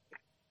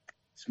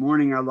This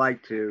morning I'd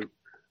like to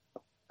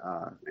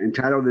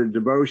entitle the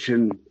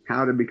devotion,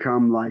 How to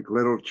Become Like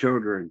Little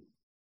Children.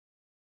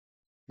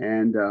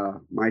 And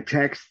my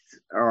texts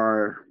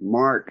are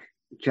Mark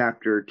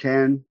chapter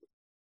 10,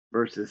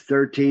 verses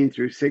 13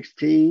 through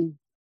 16,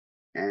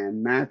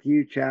 and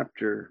Matthew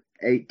chapter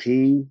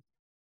 18,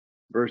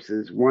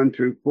 verses 1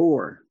 through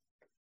 4.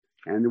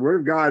 And the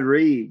Word of God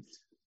reads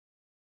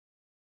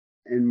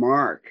in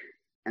Mark,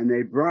 "And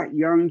they brought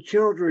young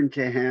children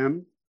to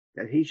him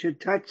that he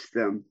should touch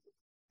them.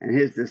 And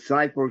his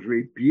disciples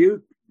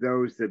rebuked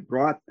those that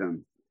brought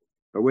them.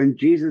 But when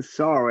Jesus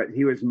saw it,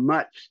 he was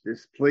much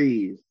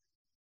displeased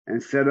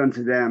and said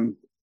unto them,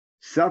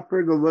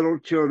 Suffer the little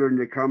children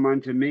to come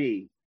unto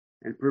me,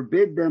 and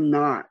forbid them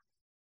not,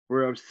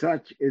 for of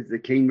such is the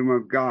kingdom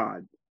of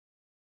God.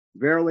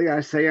 Verily I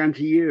say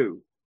unto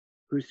you,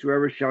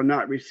 whosoever shall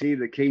not receive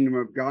the kingdom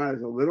of God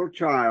as a little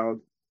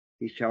child,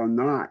 he shall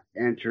not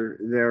enter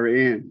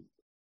therein.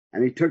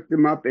 And he took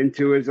them up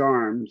into his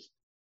arms,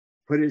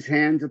 put his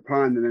hands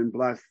upon them, and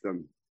blessed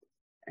them."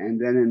 And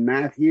then in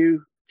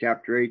Matthew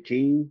chapter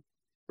 18,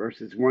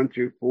 verses 1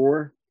 through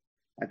 4,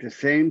 "At the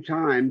same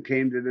time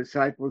came the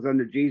disciples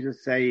unto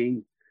Jesus,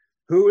 saying,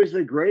 Who is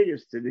the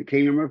greatest in the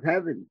kingdom of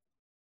heaven?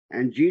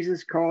 And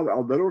Jesus called a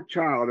little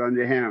child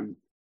unto him,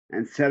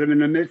 and set him in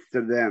the midst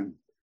of them,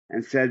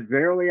 and said,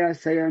 Verily I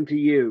say unto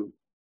you,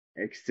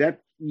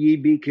 except ye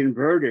be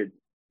converted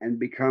and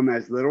become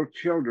as little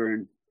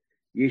children,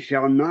 ye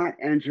shall not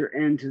enter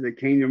into the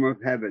kingdom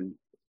of heaven.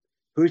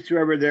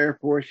 Whosoever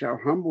therefore shall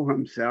humble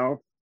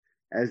himself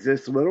as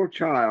this little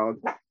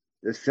child,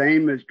 the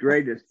same is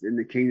greatest in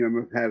the kingdom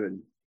of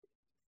heaven."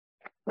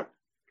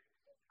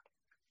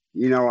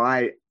 You know,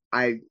 I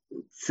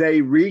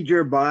say read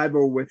your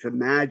Bible with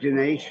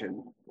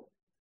imagination.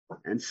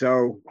 And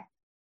so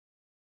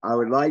I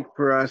would like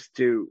for us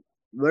to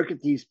look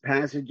at these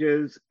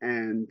passages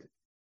and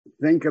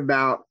think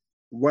about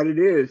what it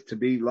is to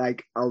be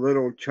like a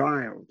little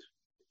child.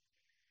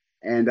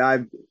 And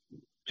I've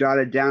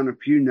jotted down a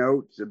few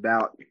notes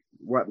about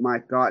what my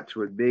thoughts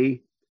would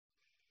be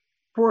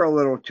for a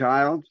little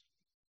child.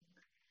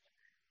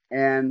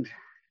 And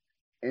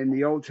in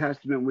the Old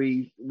Testament,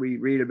 we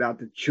read about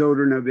the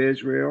children of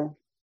Israel.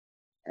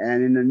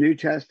 And in the New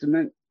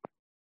Testament,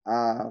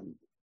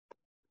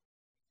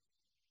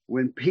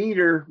 when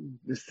Peter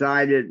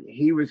decided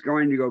he was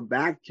going to go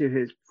back to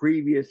his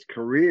previous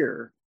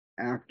career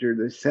after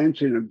the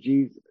ascension of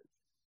Jesus,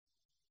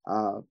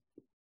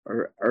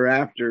 or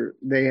after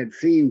they had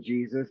seen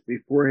Jesus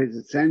before his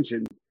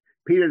ascension,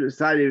 Peter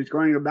decided he was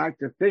going to go back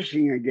to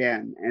fishing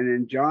again. And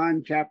in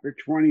John chapter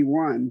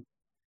 21,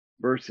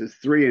 verses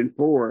 3 and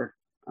 4,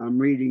 I'm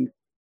reading,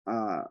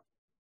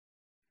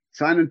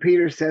 Simon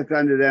Peter saith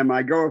unto them,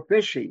 I go a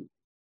fishing.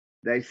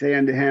 They say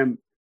unto him,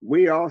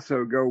 We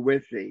also go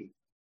with thee.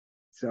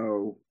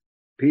 So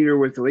Peter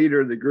was the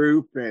leader of the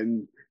group,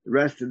 and the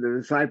rest of the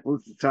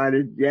disciples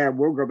decided, yeah,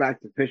 we'll go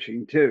back to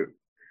fishing too.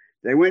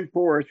 They went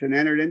forth and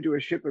entered into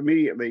a ship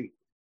immediately,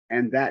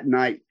 and that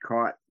night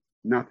caught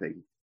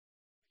nothing.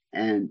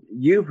 And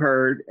you've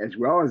heard, as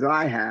well as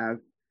I have,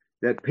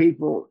 that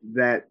people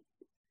that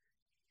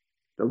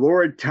the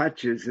Lord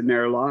touches in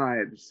their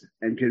lives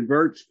and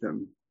converts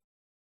them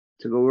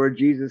to the Lord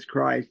Jesus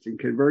Christ and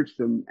converts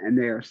them, and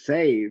they are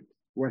saved,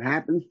 what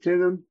happens to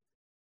them?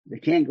 They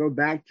can't go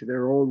back to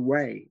their old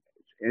way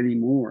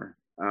anymore.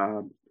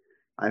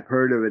 I've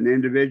heard of an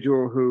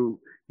individual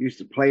who used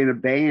to play in a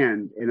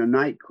band in a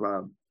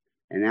nightclub.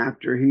 And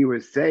after he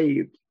was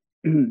saved,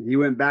 he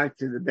went back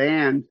to the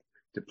band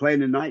to play in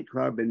the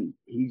nightclub, and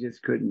he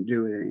just couldn't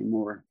do it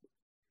anymore.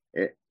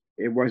 It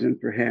wasn't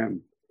for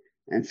him.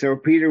 And so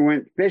Peter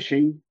went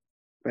fishing,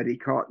 but he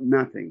caught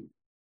nothing.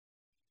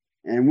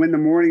 And when the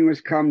morning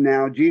was come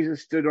now,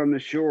 Jesus stood on the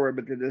shore,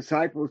 but the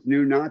disciples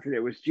knew not that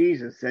it was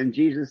Jesus. And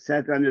Jesus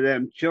said unto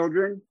them,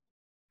 Children,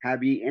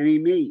 have ye any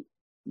meat?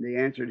 And they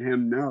answered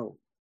him, No.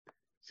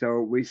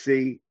 So we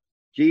see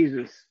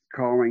Jesus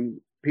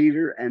calling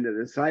Peter and the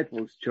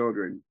disciples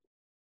children.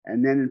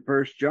 And then in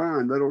 1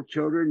 John, little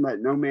children,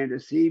 let no man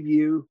deceive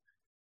you.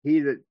 He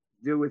that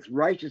doeth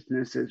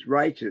righteousness is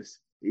righteous,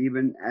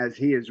 even as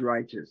he is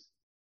righteous.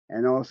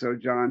 And also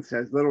John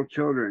says, little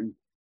children,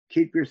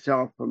 keep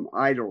yourself from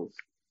idols.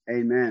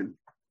 Amen.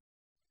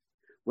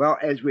 Well,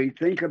 as we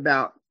think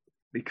about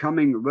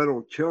becoming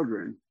little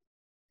children,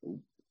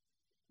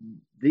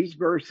 these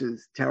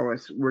verses tell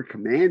us we're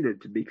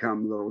commanded to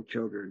become little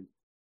children,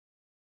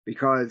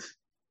 because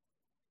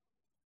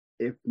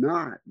if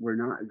not, we're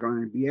not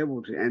going to be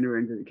able to enter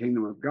into the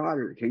kingdom of God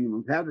or the kingdom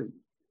of heaven.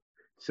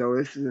 So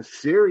this is a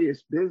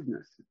serious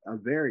business, a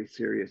very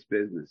serious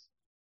business.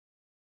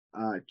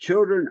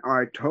 Children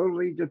are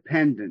totally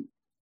dependent.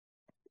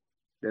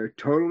 They're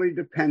totally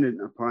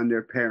dependent upon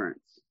their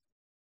parents.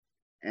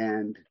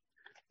 And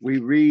we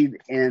read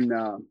in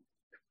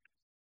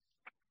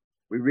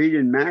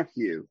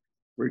Matthew,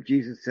 where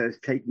Jesus says,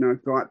 Take no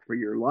thought for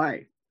your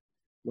life,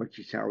 what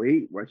ye shall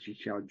eat, what ye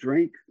shall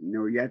drink,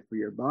 nor yet for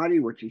your body,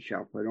 what ye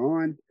shall put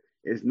on.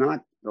 Is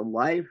not the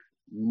life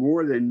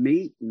more than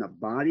meat, and the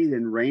body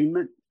than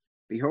raiment?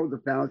 Behold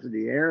the fowls of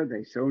the air,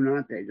 they sow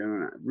not, they do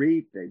not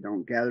reap, they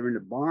don't gather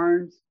into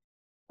barns.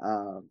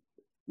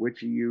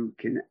 Which you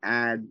can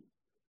add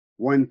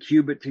 1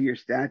 cubit to your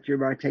stature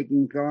by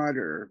taking thought?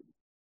 Or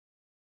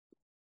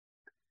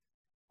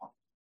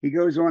he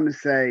goes on to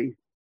say,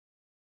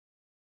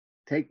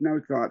 take no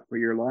thought for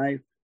your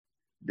life.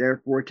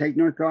 Therefore, take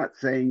no thought,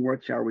 saying,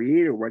 what shall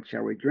we eat, or what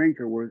shall we drink,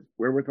 or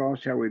wherewithal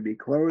shall we be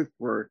clothed?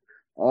 For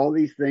all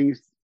these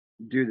things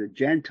do the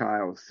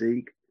Gentiles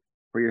seek.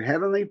 For your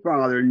heavenly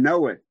Father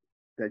knoweth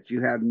that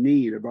you have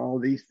need of all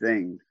these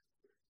things.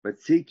 But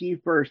seek ye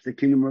first the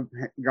kingdom of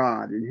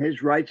God and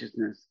his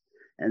righteousness,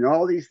 and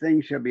all these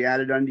things shall be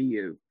added unto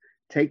you.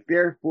 Take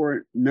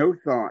therefore no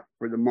thought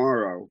for the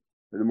morrow,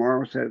 for the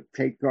morrow shall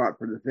take thought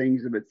for the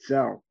things of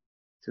itself.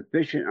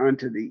 Sufficient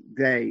unto the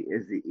day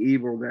is the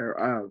evil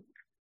thereof.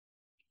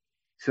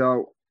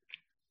 So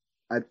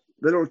a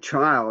little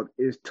child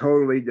is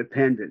totally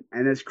dependent.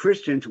 And as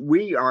Christians,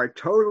 we are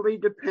totally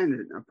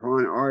dependent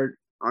upon our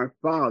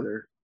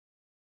Father,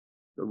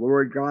 the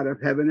Lord God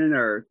of heaven and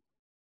earth.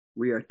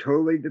 We are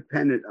totally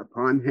dependent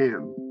upon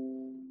him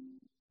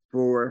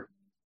for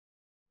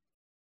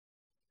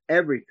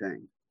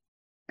everything.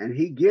 And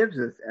he gives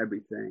us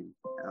everything.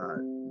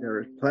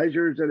 There is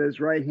pleasures at his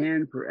right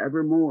hand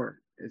forevermore,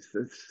 as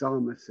the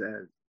psalmist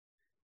says.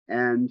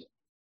 And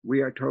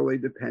we are totally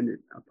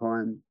dependent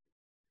upon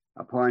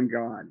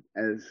God,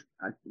 as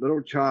a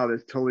little child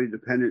is totally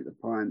dependent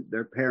upon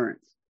their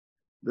parents.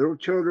 Little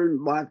children,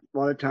 a lot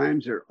of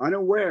times, are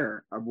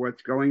unaware of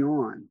what's going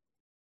on.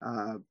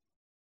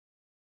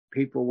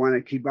 People want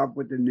to keep up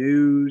with the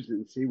news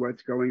and see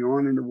what's going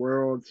on in the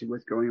world, see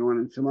what's going on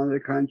in some other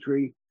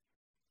country.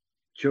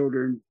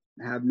 Children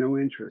have no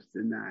interest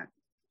in that.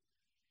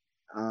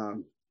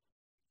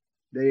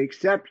 They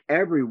accept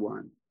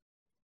everyone.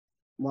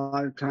 A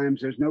lot of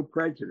times there's no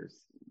prejudice.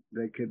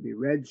 They could be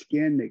red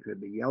skinned, they could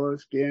be yellow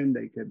skinned,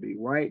 they could be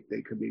white,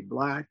 they could be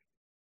black.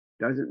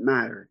 Doesn't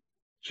matter.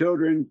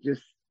 Children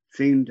just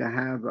seem to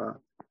have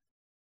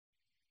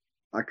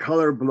a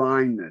color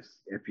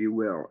blindness, if you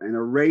will, and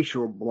a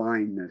racial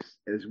blindness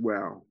as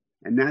well.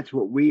 And that's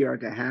what we are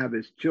to have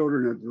as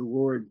children of the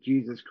Lord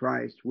Jesus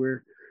Christ.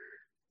 We're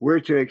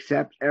to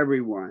accept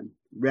everyone,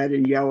 red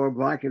and yellow,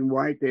 black and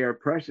white. They are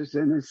precious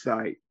in his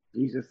sight.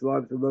 Jesus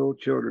loves the little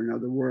children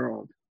of the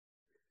world.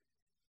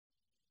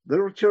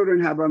 Little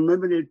children have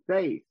unlimited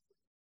faith.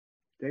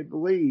 They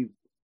believe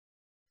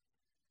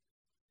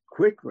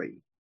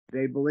quickly.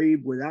 They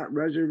believe without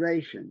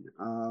reservation.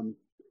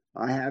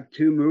 I have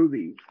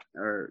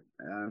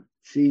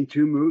seen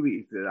 2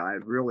 movies that I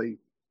really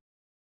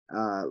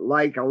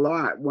like a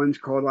lot. One's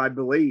called I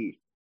Believe,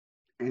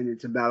 and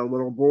it's about a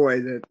little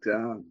boy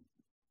that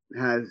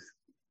has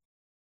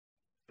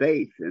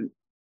faith in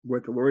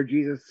what the Lord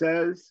Jesus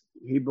says.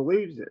 He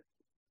believes it,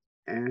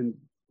 and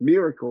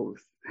miracles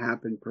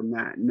happen from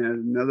that. And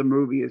another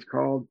movie is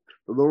called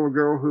The Little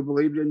Girl Who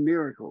Believed in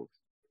Miracles.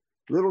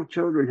 Little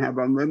children have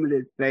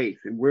unlimited faith,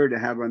 and we're to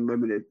have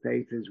unlimited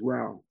faith as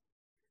well.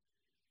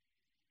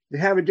 They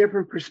have a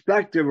different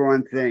perspective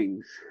on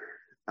things.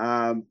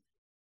 A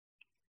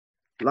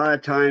lot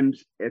of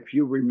times, if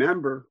you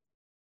remember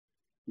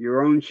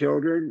your own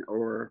children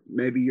or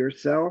maybe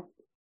yourself,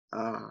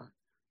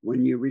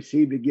 when you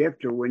received a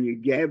gift or when you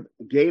gave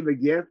a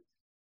gift,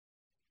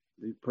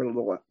 you put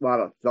a lot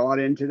of thought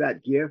into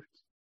that gift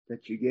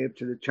that you gave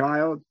to the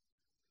child.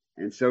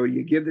 And so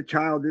you give the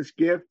child this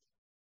gift,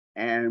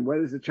 and what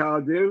does the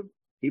child do?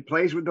 He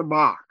plays with the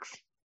box.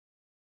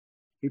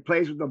 He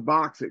plays with the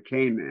box it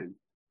came in.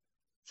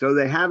 So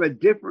they have a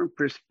different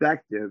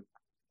perspective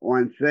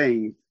on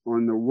things,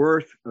 on the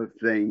worth of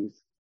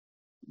things.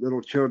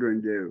 Little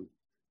children do.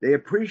 They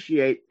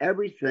appreciate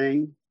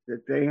everything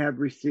that they have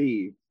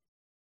received.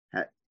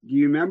 Do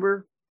you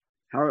remember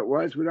how it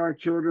was with our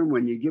children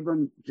when you give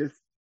them just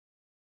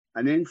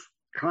an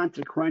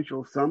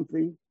inconsequential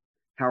something,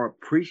 how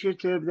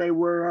appreciative they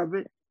were of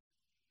it?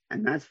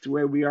 And that's the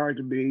way we are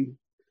to be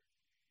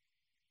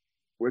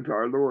with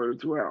our Lord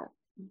as well.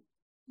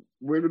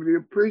 We're to be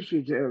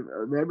appreciative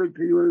of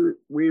everything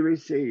we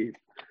receive.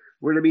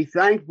 We're to be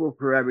thankful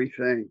for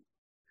everything.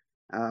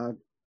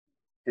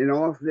 In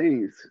all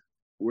things,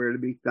 we're to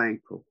be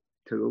thankful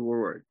to the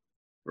Lord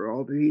for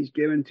all that he's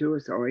given to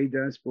us, all he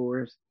does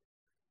for us,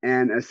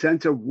 and a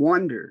sense of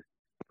wonder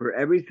for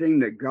everything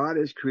that God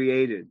has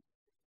created.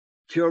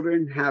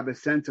 Children have a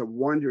sense of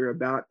wonder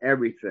about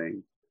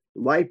everything.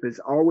 Life is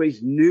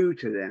always new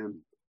to them.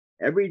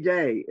 Every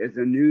day is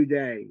a new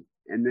day.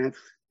 And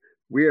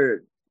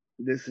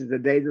this is the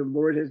day the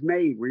Lord has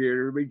made. We're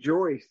to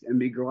rejoice and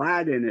be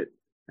glad in it.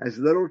 As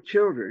little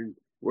children,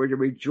 we're to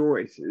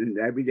rejoice in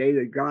every day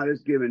that God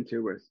has given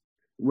to us.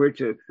 We're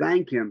to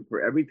thank him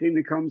for everything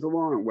that comes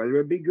along, whether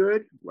it be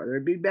good, whether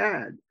it be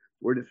bad.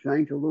 We're to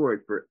thank the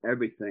Lord for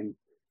everything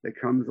that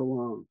comes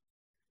along.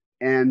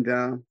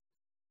 And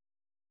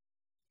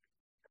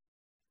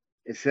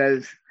it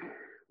says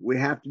we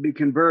have to be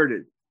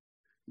converted.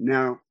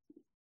 Now,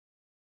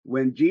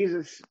 when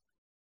Jesus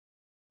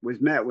was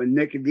met with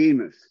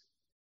Nicodemus,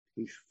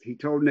 he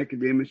told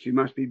Nicodemus, you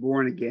must be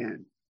born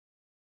again.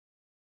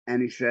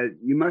 And he said,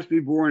 you must be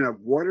born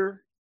of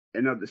water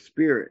and of the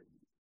Spirit.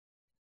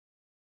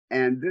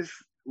 And this,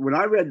 when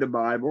I read the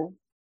Bible,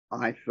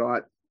 I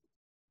thought,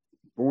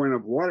 born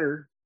of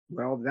water,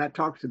 well, that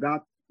talks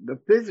about the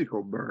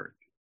physical birth.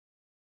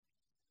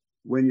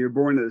 When you're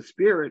born of the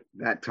Spirit,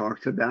 that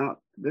talks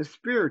about the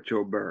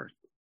spiritual birth.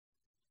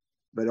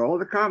 But all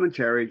the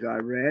commentaries I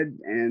read,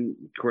 and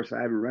of course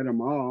I haven't read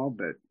them all,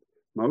 but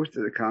most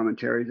of the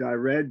commentaries I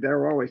read,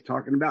 they're always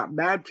talking about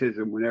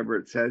baptism whenever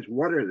it says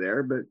water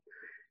there. But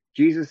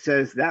Jesus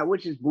says that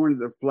which is born of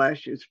the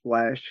flesh is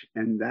flesh,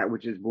 and that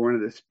which is born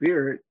of the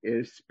Spirit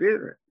is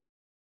spirit.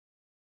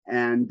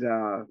 And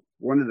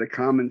one of the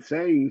common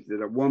sayings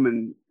that a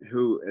woman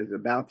who is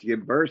about to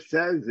give birth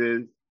says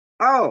is,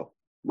 oh,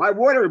 my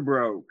water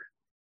broke.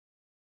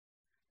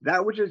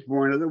 That which is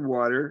born of the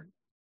water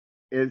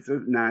is a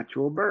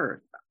natural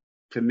birth.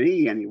 To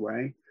me,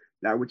 anyway,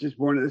 that which is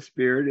born of the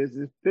Spirit is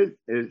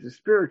the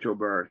spiritual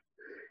birth.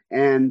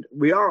 And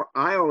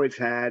I always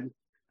had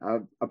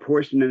a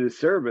portion in the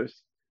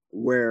service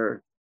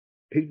where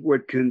people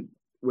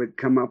would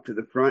come up to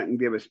the front and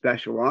give a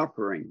special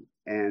offering,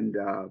 and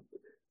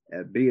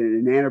be it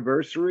an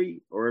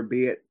anniversary or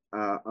be it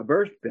a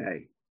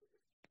birthday.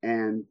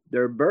 And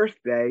their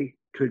birthday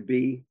could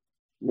be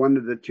one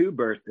of the two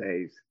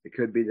birthdays. It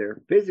could be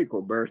their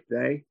physical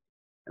birthday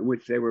in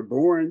which they were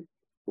born,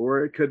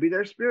 or it could be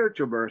their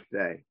spiritual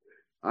birthday.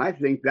 I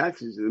think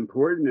that's as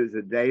important as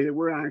the day that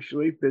we're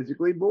actually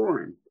physically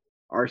born.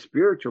 Our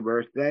spiritual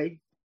birthday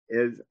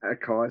is a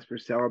cause for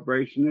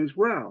celebration as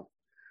well.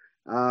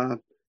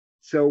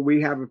 So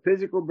we have a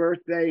physical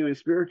birthday and a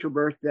spiritual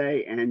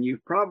birthday, and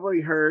you've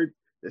probably heard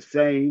the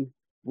saying,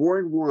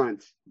 born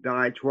once,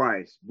 die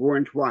twice,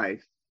 born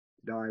twice,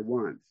 die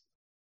once.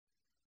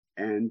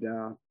 And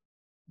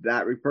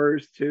that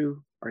refers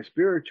to our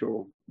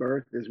spiritual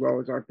birth as well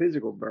as our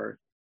physical birth.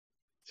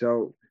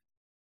 So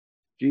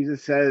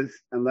Jesus says,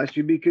 unless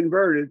you be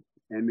converted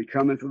and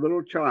become as a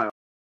little child,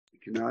 you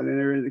cannot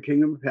enter into the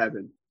kingdom of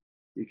heaven.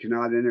 You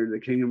cannot enter the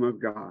kingdom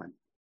of God.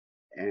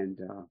 And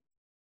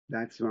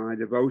that's my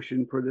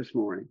devotion for this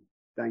morning.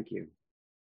 Thank you.